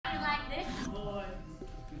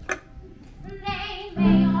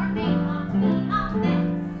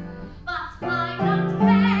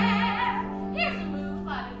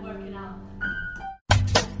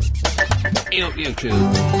YouTube.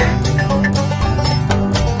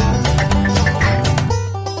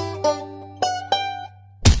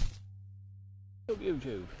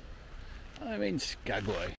 YouTube. I'm in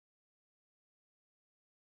Skagway.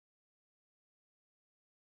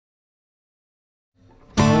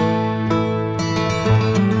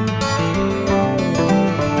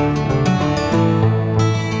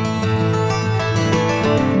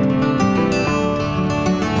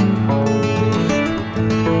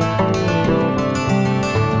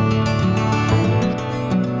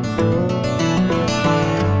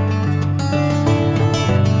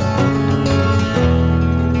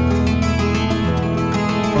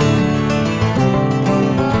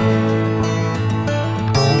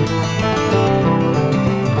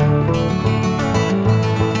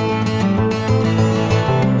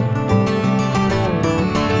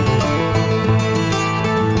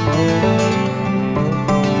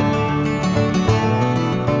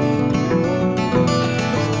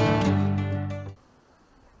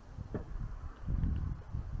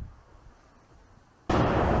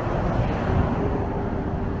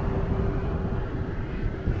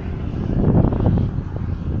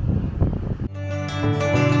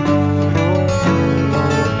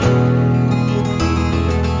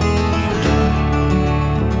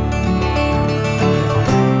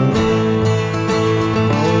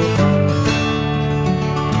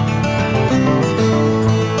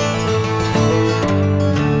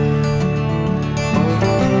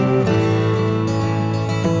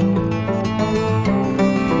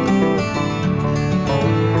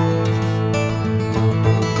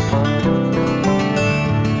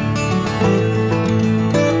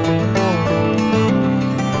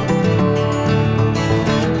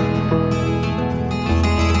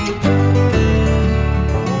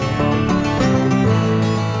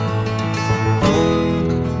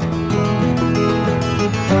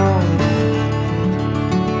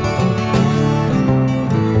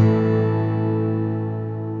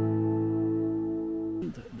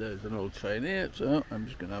 There's an old train here, so I'm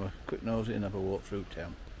just going to have a quick nosy and have a walk through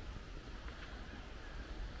town.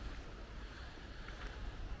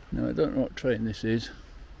 Now I don't know what train this is,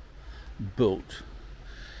 but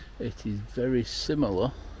it is very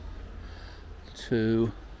similar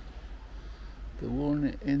to the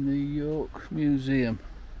one in the York Museum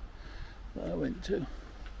that I went to.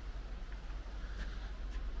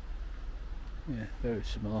 Yeah, very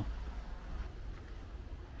similar.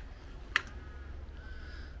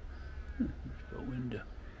 There's got a window.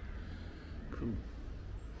 Cool.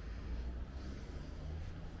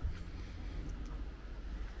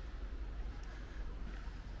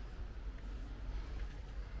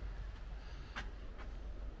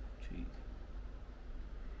 Gee.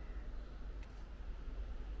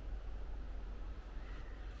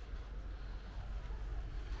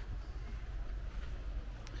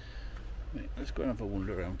 Right, let's go and have a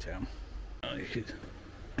wander around town. Oh, you could.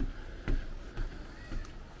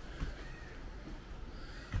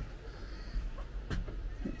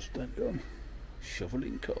 Stand on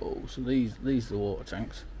shoveling coal. So these are the water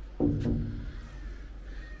tanks, and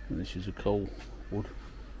this is a coal wood,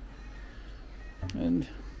 and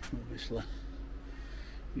obviously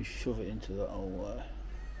you shove it into that hole there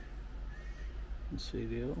and see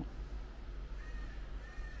the hole,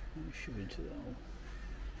 and you shove it into that hole.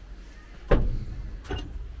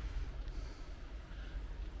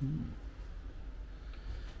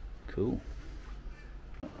 Cool.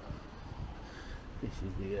 This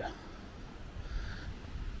is the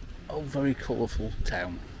old, very colourful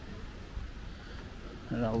town,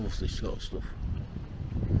 and I love this sort of stuff.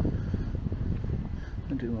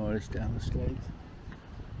 I'll do more of this down the street.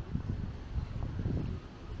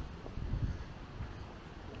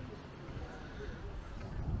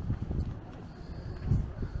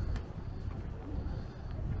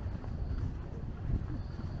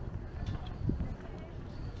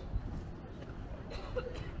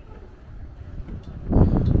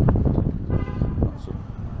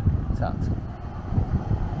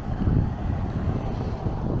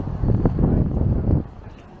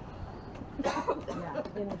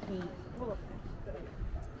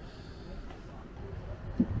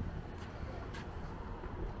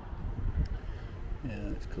 Yeah,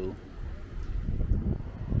 that's cool.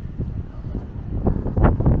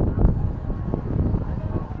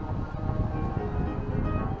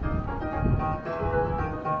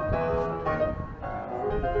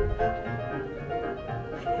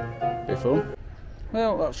 Bit fun.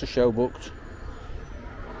 Well, that's a show booked.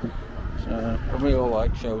 So we all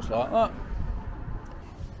like shows like that.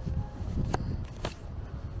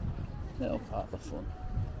 They're all part of the fun.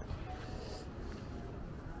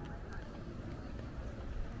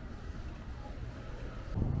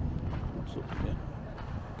 pops up again.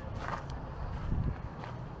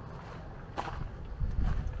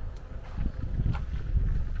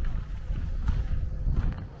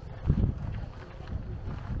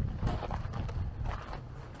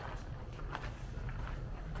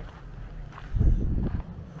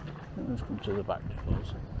 Let's come to the back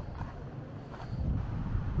doors.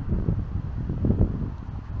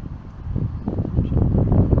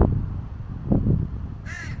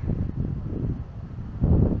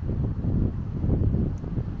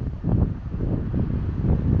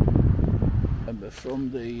 Remember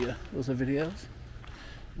from the other videos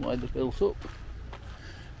why they're built up?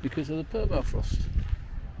 Because of the permafrost.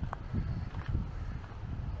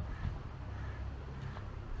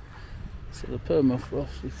 So the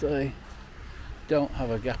permafrost, if they don't have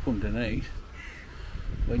a gap underneath,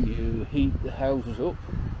 when you heat the houses up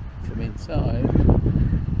from inside,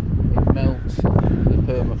 it melts the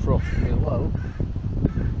permafrost below,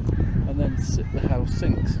 and then the house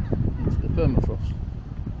sinks into the permafrost.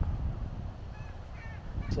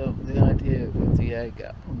 So the idea with the air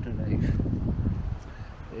gap underneath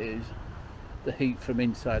is the heat from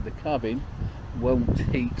inside the cabin won't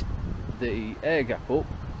heat the air gap up.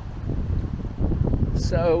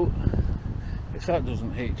 So if that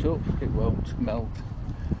doesn't heat up, it won't melt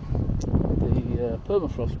the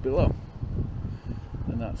permafrost below,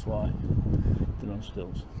 and that's why they're on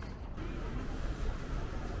stilts.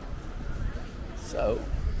 So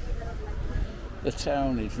the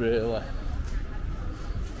town is really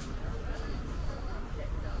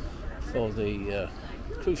for the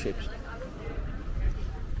cruise ships.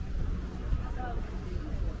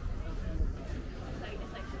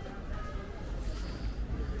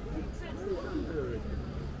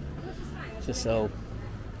 To sell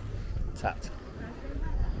tat.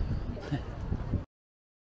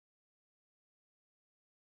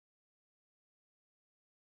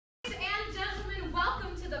 Ladies and gentlemen,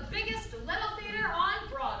 welcome to the biggest little theater on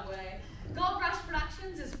Broadway. Gold Rush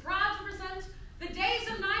Productions is proud to present the Days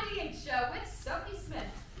of '98 show with Sophie Smith,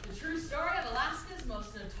 the true story of Alaska's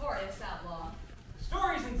most notorious outlaw. The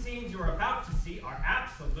stories and scenes you are about to see are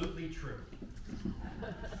absolutely true.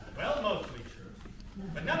 Well, mostly true.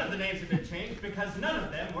 But none of the names have been changed because none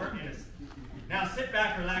of them were innocent. Now sit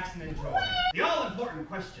back, relax, and enjoy. The all-important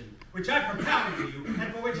question, which I propound to you,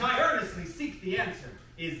 and for which I earnestly seek the answer,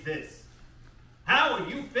 is this. How are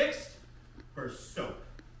you fixed for soap?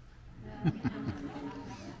 Well,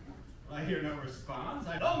 I hear no response.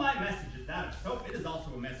 Though my message is that of soap, it is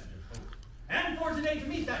also a message of hope. And for today, to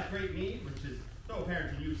meet that great need, which is so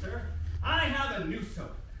apparent to you, sir, I have a new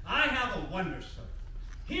soap. I have a wonder soap.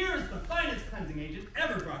 Here is the finest cleansing agent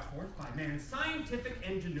ever brought forth by man's scientific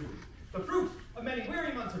ingenuity, the fruit of many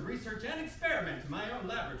weary months of research and experiment in my own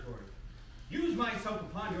laboratory. Use my soap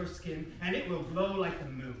upon your skin, and it will glow like the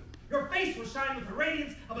moon. Your face will shine with the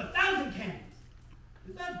radiance of 1,000 candles.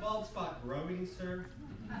 Is that bald spot growing, sir?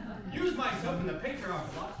 Use my soap, and the patriarchal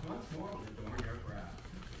locks once more will adorn your brow.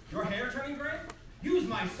 Your hair turning gray? Use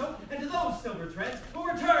my soap, and to those silver threads will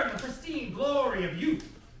return the pristine glory of youth.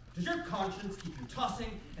 Does your conscience keep you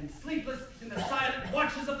tossing and sleepless in the silent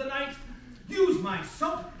watches of the night? Use my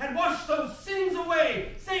soap and wash those sins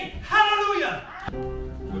away. Say hallelujah!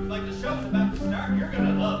 Looks like the show's about to start. You're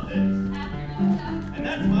gonna love this. And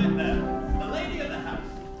that's my Belle, the lady of the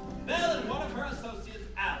house. Belle and one of her associates,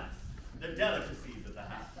 Alice, the delicacies of the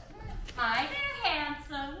house. Hi there,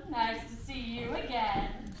 handsome. Nice to see you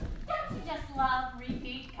again. Don't you just love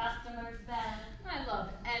repeat customers, Ben? I love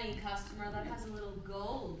any customer that has a little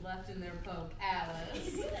gold left in their poke,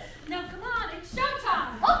 Alice. Now come on, it's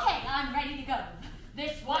showtime! Okay, I'm ready to go.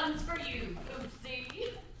 This one's for you,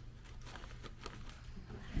 Oopsie.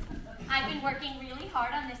 I've been working really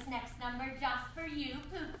hard on this next number just for you,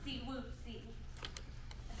 Poopsie Whoopsie.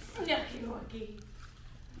 Snooky Wookie.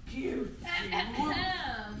 Cutesy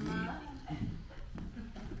Whoopsie.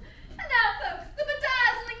 And now, folks, the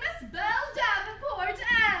bedazzling Miss Belle Davenport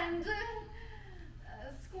and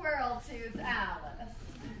Squirrel Tooth Alice.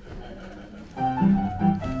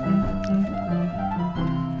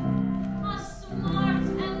 A smart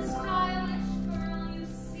and stylish girl, you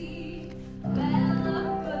see, Belle of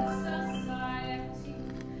good society,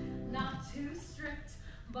 not too strict,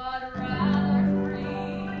 but rather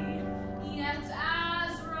free, yet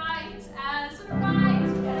as right as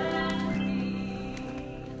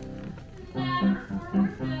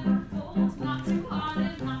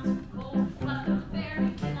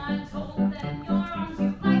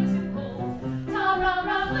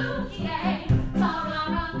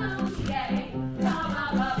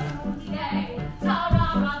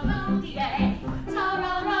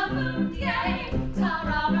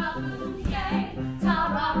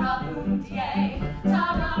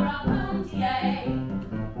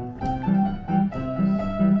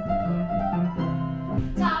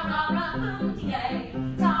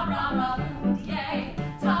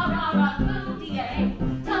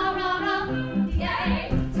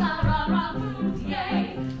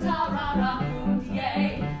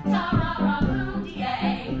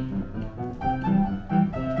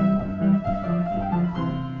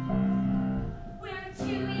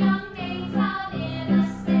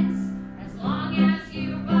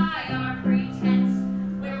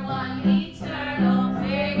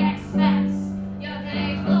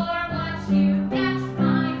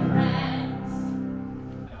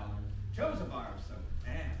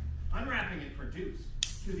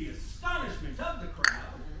To the astonishment of the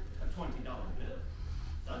crowd, a $20 bill.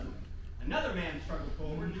 Suddenly, another man struggled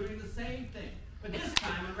forward doing the same thing, but this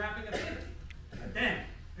time unwrapping a $50. But then,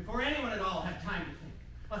 before anyone at all had time to think,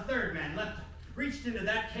 a third man leapt up, reached into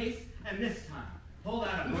that case, and this time pulled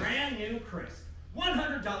out a brand new, crisp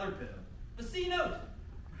 $100 bill. A C note.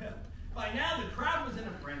 Well, by now the crowd was in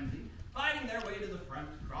a frenzy, fighting their way to the front,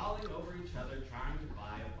 crawling over each other, trying to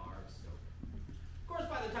buy a bar of soap. Of course,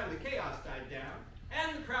 by the time the chaos died down,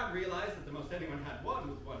 and the crowd realized that the most anyone had won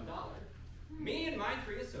was $1, me and my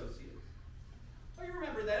 3 associates. Oh, you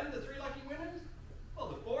remember them, the 3 lucky winners? Well,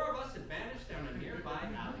 the 4 of us had vanished down a nearby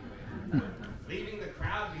alleyway, leaving the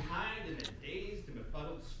crowd behind in a dazed and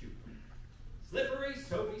befuddled stupor. Slippery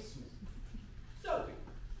Soapy Smith. Soapy,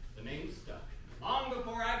 the name stuck. Long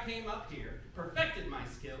before I came up here, perfected my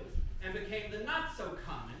skills, and became the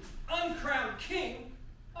not-so-common, uncrowned king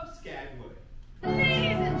of Skagway.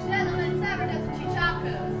 Ladies and gentlemen, Sabernets and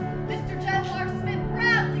Chichacos, Mr. Jeff Smith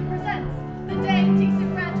proudly presents the dainty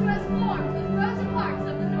secret who has formed the frozen hearts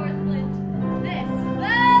of the Northland, Miss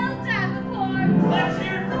Belle Davenport. Let's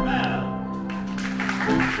hear it for Belle.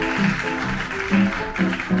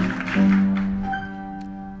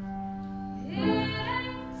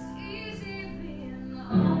 It's easy being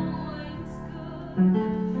always good.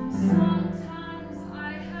 Sometimes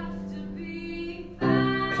I have to be bad.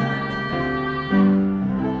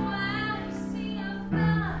 When I see a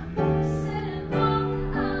fella sitting on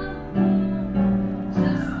the moon,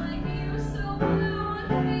 just like you, so blue and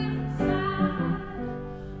feeling sad.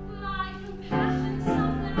 My compassion's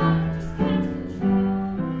something I just can't control.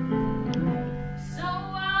 So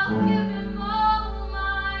I'll give him all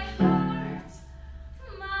my heart,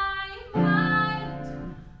 my mind,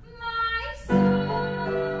 my soul.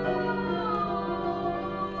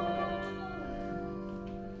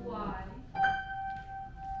 Why?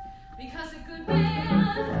 Because a good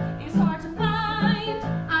man is hard to find.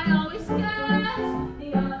 I always get the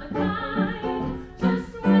other kind.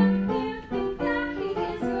 Just when you think that he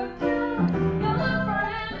is your pal, you look for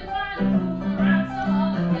him and find him fooling around, so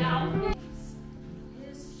all the gal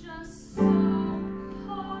is just so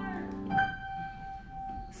hard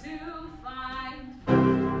to find.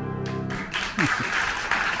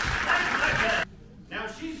 Now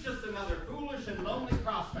she's just another foolish and lonely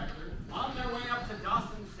prospector on their way up to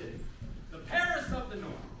Dawson City, the Paris of the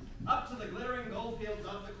North, up to the glittering goldfields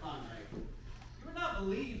of the Klondike. You would not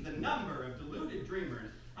believe the number of deluded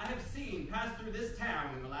dreamers I have seen pass through this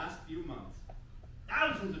town in the last few months.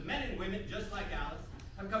 Thousands of men and women just like Alice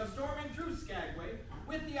have come storming through Skagway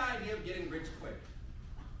with the idea of getting rich quick.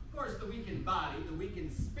 Of course, the weak in body, the weak in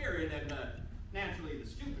spirit, and naturally the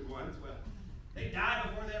stupid ones, well, they die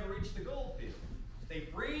before they ever reach the gold field. They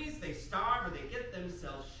freeze, they starve, or they get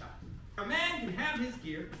themselves shot. A man can have his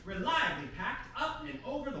gear reliably packed up and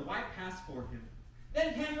over the White Pass for him,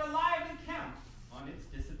 then can reliably count on its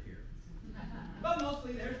disappearance. But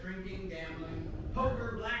mostly there's drinking, gambling,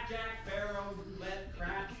 poker, blackjack, faro, roulette,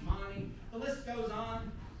 craps, money, the list goes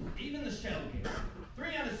on. Even the shell game.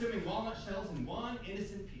 3 unassuming walnut shells and 1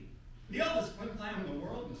 innocent pea. The oldest flim-flam in the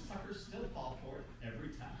world, and suckers still fall for it every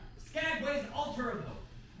time. Skagway's altar of hope,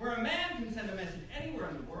 where a man can send a message anywhere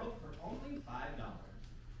in the world for only $5.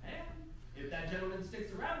 And if that gentleman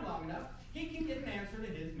sticks around long enough, he can get an answer to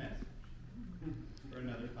his message for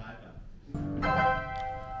another $5.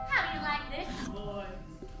 How do you like this? Boys.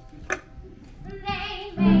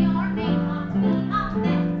 They may or may not be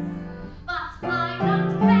offense, but I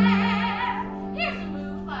don't care. Here's a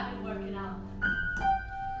move I've been working on.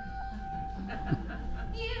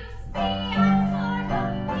 You see, I'm sort of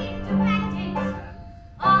redirecting.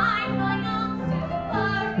 I'm my own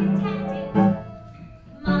superintendent.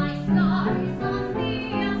 My star is on the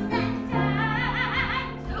ascendant.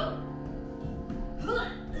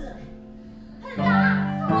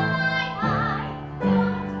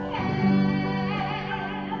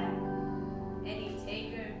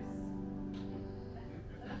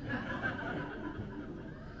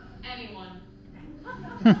 anyone.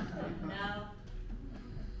 No.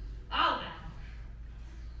 Oh, well.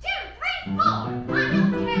 2, 3, 4. I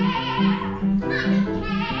don't care. I don't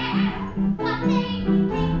care what they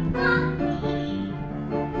think of me.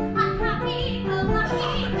 I'm happy, go lucky,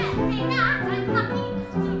 let's say that I'm lucky,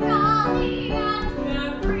 so jolly and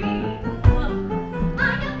carefree. I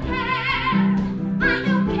don't care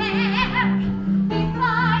if I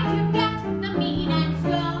do get the mean and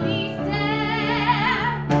showy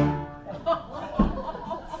stare.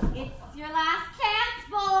 It's your last chance,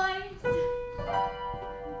 boys.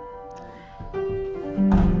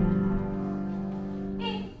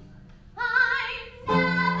 If I'm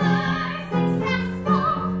never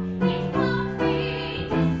successful, it won't be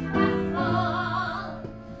distressful,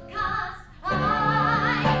 'cause I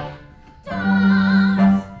don't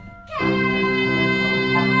care.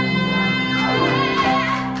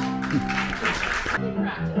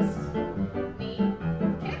 Practice. Knee,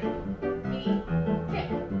 kick,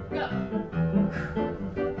 go.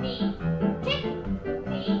 Knee, kick,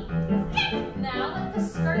 knee, kick. Now let the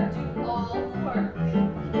skirt do all the work.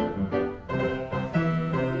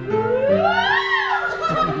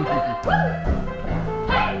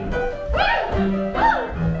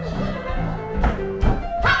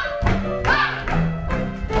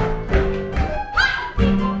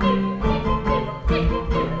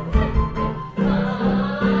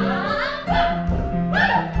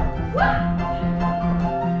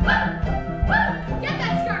 Get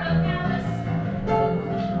that skirt up, Alice.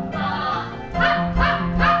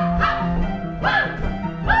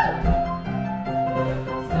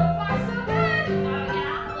 So far, so good. Oh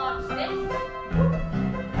yeah, watch this.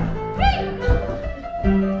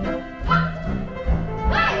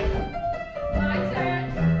 My turn.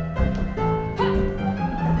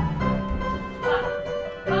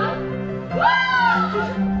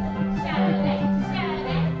 Shadow,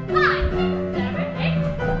 5, 6, 7, 8.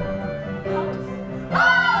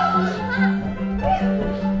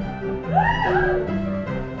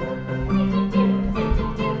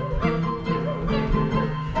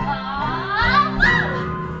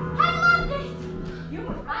 I love this. You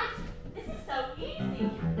were right. This is so easy.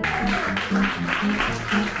 All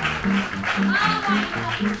right,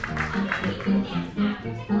 buddies. I'm gonna teach you to dance now.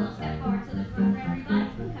 Take a little step forward to the front, everybody.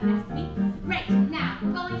 Come next to me. Great. Now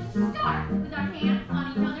we're going to start with our hands on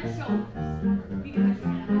each other's shoulders. You can put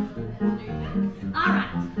your hand on my shoulder. That'll do you. All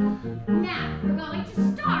right. Now we're going to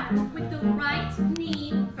start with the right knee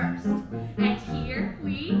first. And here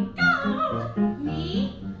we go. Knee,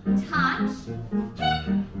 touch, kick.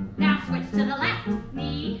 Now switch to the left.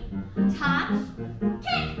 Knee, touch,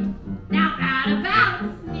 kick. Now out of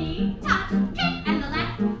bounds. Knee, touch, kick. And the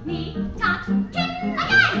left knee, touch, kick.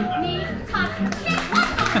 Again. Knee, touch, kick. One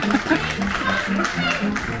more. Knee, touch, kick.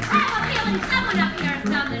 I have a feeling someone up here has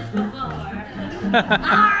done this before.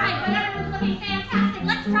 All right, but everyone's looking fantastic.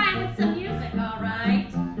 Let's try it with some music, all right?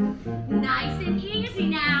 Nice and easy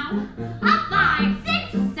now. A 5,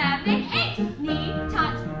 6, 7, 8. Knee,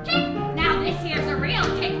 touch, kick. Now this here's a real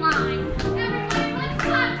kick line. Everybody, let's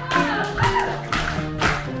clap for the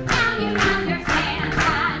Now you understand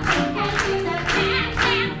that we can do the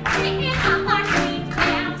handstand, picking up our feet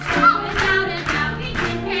and oh, without a doubt we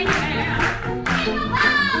can dance. Jingle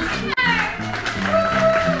bells, singers! Woo!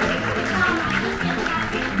 All right, let's get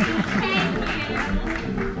started. Thank you.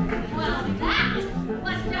 Well, that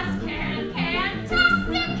was just fantastic.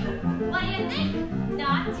 What do you think?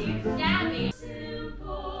 Not too shabby.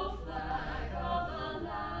 Simple flag of the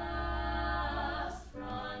last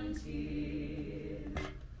frontier.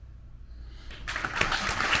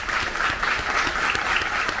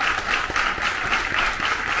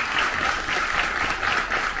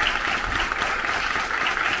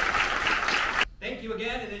 Thank you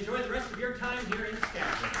again, and enjoy the rest of your time here in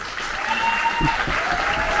Skagway.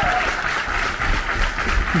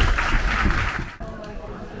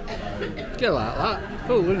 Do you like that?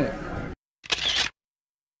 Cool, isn't it?